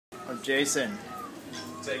Jason.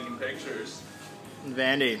 Taking pictures.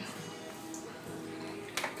 Vandy.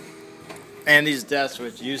 Andy's desk,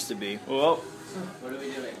 which used to be. Whoa. What are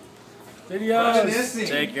we doing? Videos.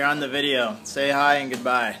 Jake, you're on the video. Say hi and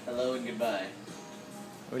goodbye. Hello and goodbye.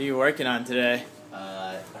 What are you working on today?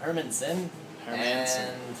 Hermanson. Hermanson.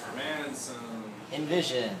 And Manson.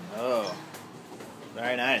 Envision. Oh,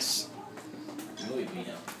 very nice. Muy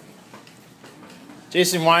bueno.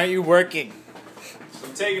 Jason, why are you working?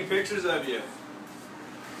 I'm taking pictures of you.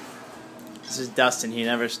 This is Dustin. He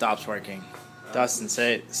never stops working. Dustin,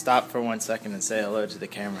 stop for 1 second and say hello to the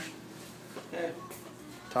camera. Hey,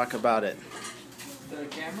 Talk about it. the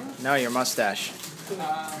camera? No, your mustache. My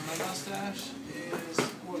mustache is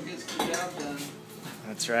what gets the job done.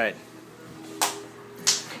 That's right.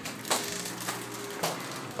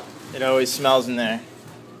 It always smells in there.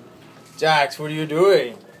 Jax, what are you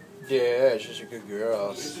doing? Yeah, she's a good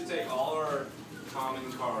girl. We should take all our common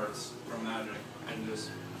cards from Magic and just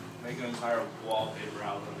make an entire wallpaper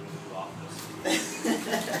out of them in the office.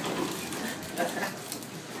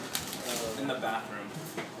 In the bathroom.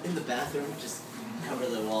 In the bathroom, just cover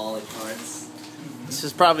the wall with cards. This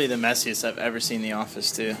is probably the messiest I've ever seen The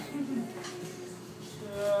Office, too.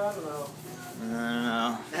 I don't know.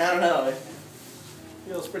 I don't know. It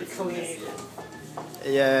Feels pretty clean.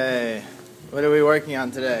 Yay. What are we working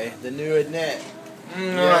on today? The new admit.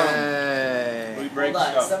 Yay. We break Hold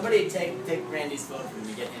on, stuff. somebody take Randy's phone from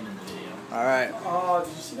me, get him in the video. All right. Oh,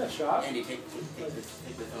 did you see that shot? Andy, take the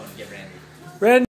phone and get Randy. Randy.